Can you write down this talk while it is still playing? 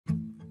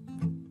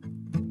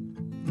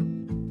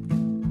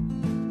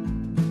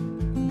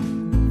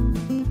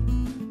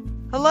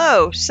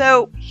Hello,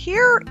 so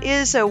here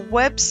is a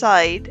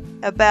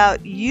website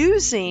about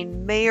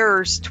using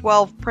Mayer's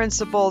 12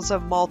 Principles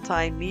of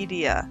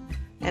Multimedia.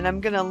 And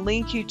I'm going to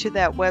link you to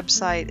that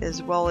website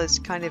as well as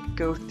kind of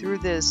go through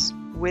this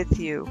with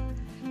you.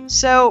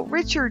 So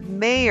Richard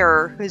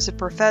Mayer, who's a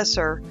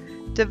professor,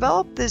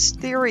 developed this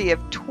theory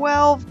of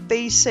 12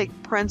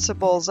 basic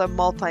principles of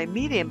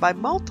multimedia. And by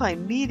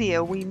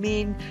multimedia, we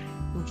mean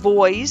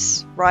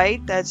voice,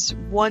 right? That's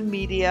one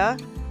media.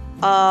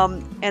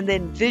 And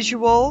then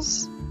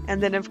visuals,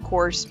 and then of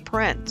course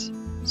print.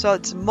 So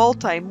it's more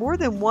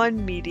than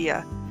one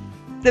media.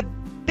 The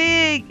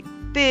big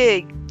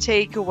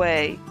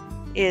takeaway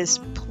is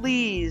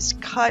please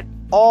cut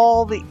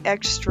all the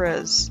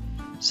extras.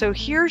 So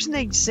here's an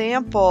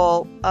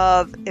example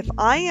of if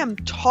I am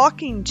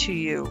talking to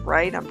you,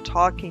 right? I'm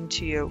talking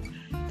to you.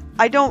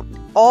 I don't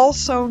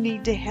also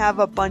need to have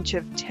a bunch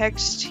of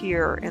text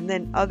here and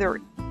then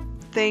other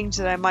things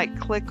that I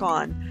might click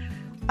on.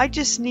 I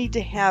just need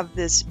to have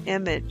this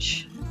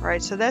image,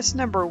 right? So that's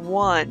number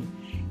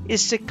one,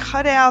 is to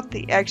cut out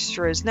the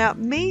extras. Now, it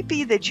may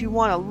be that you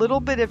want a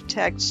little bit of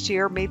text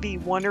here, maybe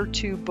one or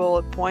two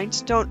bullet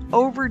points. Don't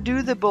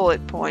overdo the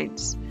bullet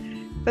points.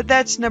 But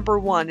that's number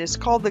one. It's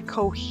called the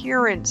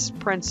coherence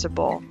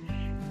principle.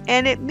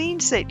 And it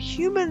means that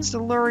humans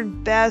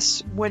learn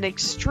best when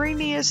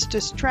extraneous,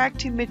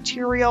 distracting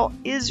material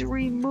is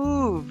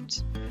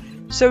removed.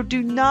 So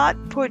do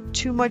not put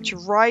too much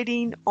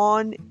writing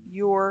on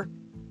your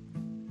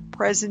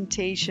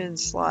presentation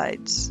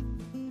slides.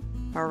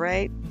 All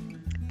right.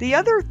 The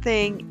other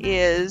thing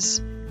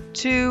is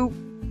to,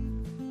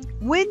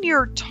 when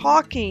you're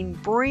talking,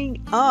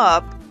 bring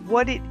up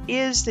what it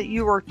is that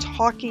you are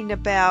talking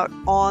about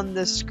on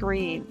the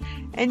screen.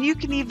 And you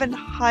can even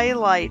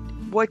highlight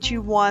what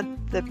you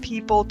want the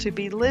people to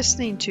be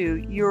listening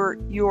to,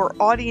 your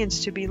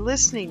audience to be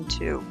listening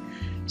to.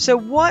 So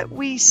what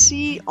we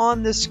see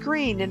on the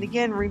screen, and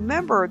again,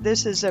 remember,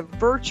 this is a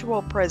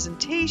virtual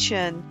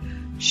presentation,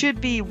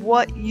 should be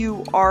what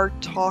you are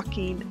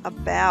talking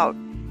about.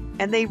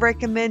 And they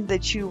recommend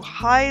that you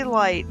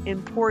highlight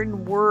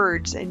important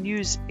words and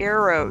use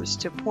arrows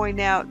to point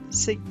out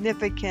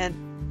significant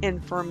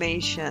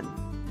information.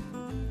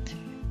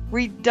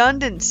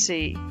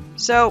 Redundancy.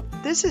 So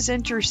this is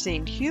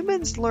interesting.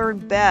 Humans learn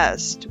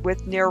best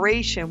with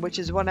narration, which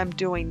is what I'm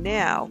doing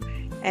now,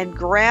 and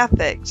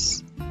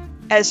graphics,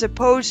 as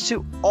opposed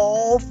to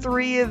all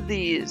three of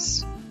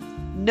these.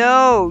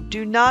 No,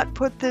 do not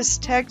put this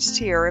text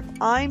here. If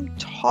I'm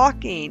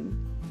talking,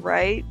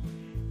 right,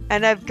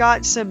 and I've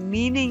got some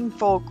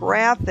meaningful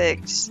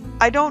graphics,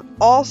 I don't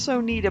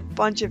also need a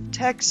bunch of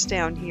text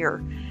down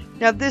here.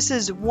 Now this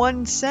is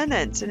one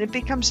sentence and it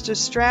becomes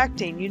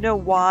distracting. You know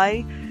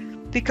why?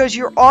 Because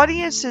your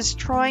audience is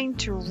trying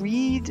to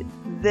read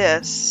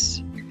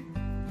this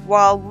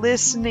while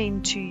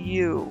listening to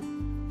you.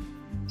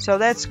 So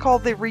that's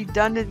called the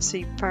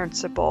redundancy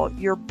principle.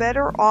 You're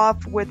better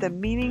off with a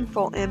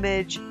meaningful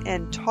image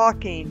and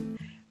talking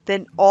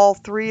than all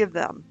three of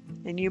them.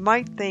 And you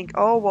might think,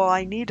 oh, well,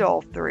 I need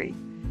all three.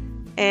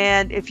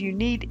 And if you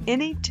need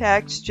any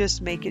text,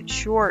 just make it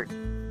short.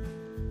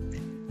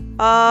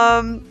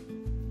 All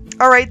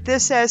right,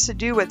 this has to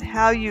do with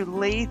how you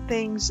lay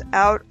things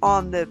out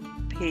on the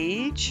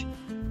page.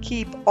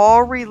 Keep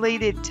all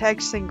related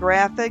text and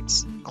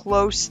graphics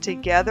close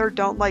together.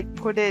 Don't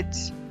put it,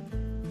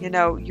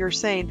 you're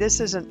saying this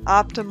is an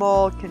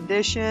optimal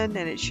condition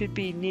and it should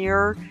be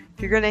near.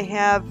 If you're going to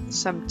have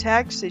some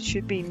text, it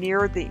should be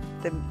near the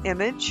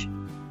image.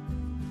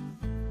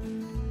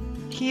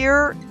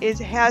 Here it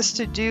has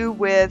to do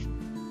with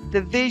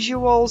the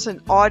visuals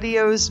and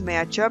audios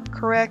match up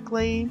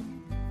correctly.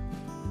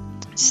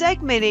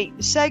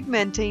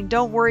 Segmenting,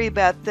 don't worry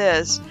about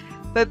this,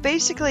 but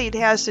basically it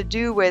has to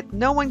do with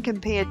no one can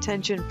pay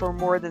attention for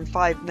more than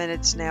 5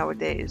 minutes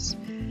nowadays.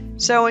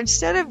 So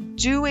instead of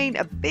doing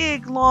a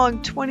big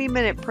long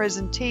 20-minute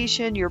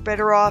presentation, you're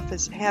better off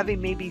as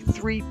having maybe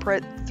three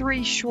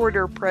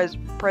shorter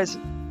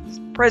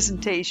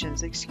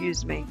presentations,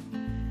 excuse me.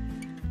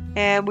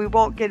 And we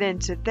won't get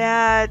into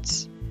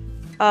that.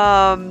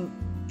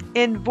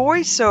 In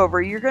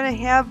voiceover, you're going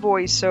to have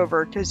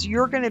voiceover because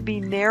you're going to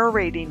be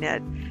narrating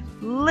it.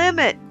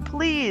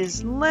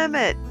 Please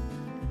limit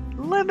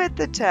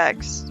the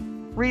text.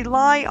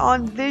 Rely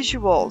on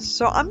visuals.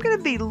 So I'm going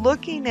to be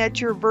looking at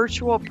your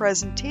virtual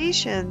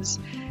presentations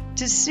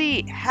to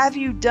see, have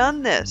you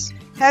done this?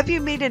 Have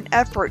you made an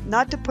effort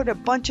not to put a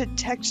bunch of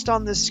text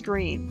on the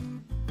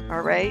screen?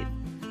 All right?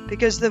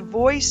 Because the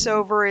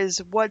voiceover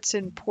is what's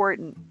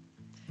important.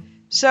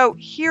 So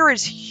here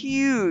is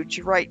huge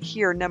right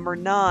here, number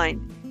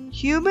 9.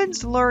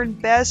 Humans learn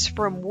best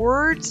from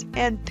words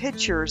and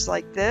pictures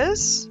like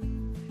this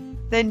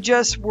than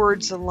just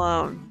words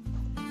alone.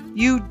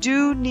 You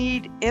do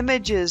need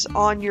images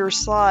on your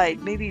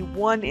slide, maybe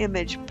one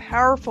image,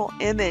 powerful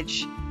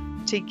image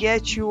to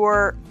get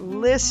your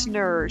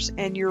listeners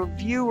and your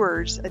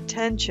viewers'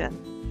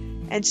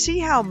 attention. And see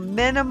how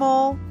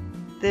minimal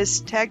this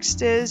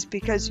text is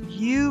because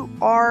you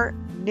are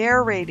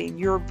narrating.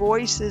 Your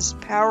voice is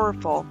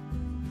powerful.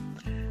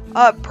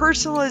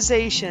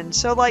 Personalization.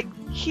 So like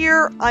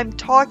here, I'm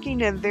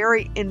talking in a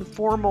very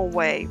informal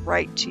way,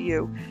 right, to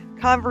you.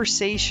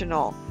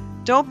 Conversational.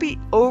 Don't be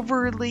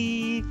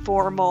overly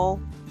formal,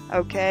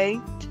 okay?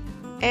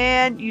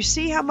 And you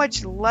see how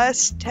much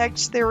less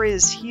text there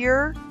is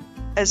here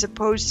as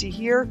opposed to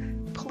here?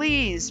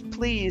 Please,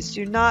 please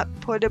do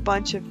not put a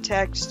bunch of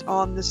text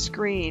on the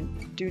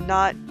screen. Do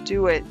not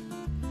do it.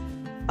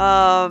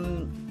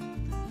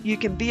 You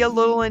can be a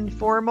little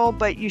informal,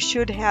 but you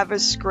should have a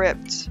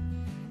script.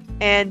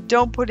 And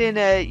don't put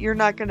in you're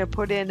not going to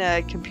put in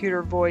a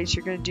computer voice.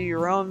 You're going to do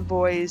your own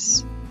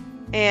voice.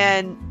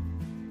 And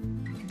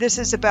this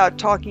is about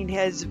talking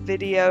heads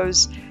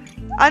videos.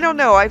 I don't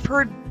know. I've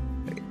heard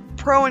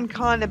pro and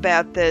con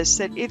about this,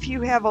 that if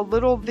you have a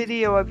little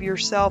video of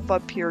yourself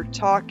up here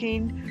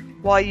talking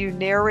while you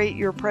narrate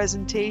your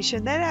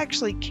presentation, that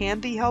actually can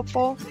be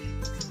helpful.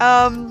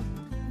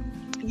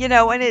 You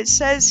know, and it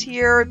says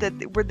here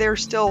that they're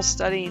still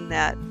studying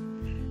that.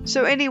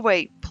 So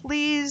anyway,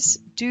 please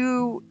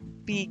do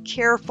be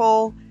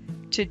careful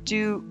to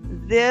do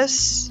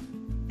this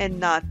and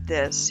not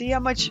this. See how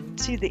much,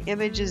 see the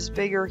image is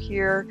bigger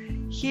here.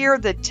 Here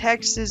the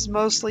text is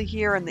mostly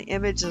here and the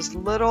image is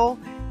little.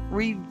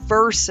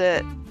 Reverse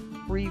it.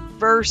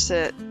 Reverse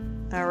it.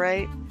 All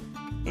right.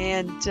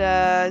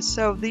 And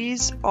so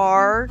these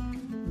are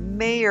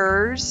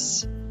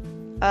Mayer's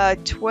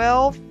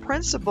 12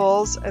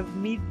 principles of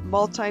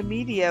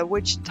multimedia,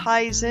 which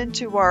ties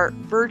into our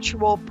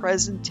virtual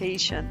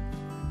presentation.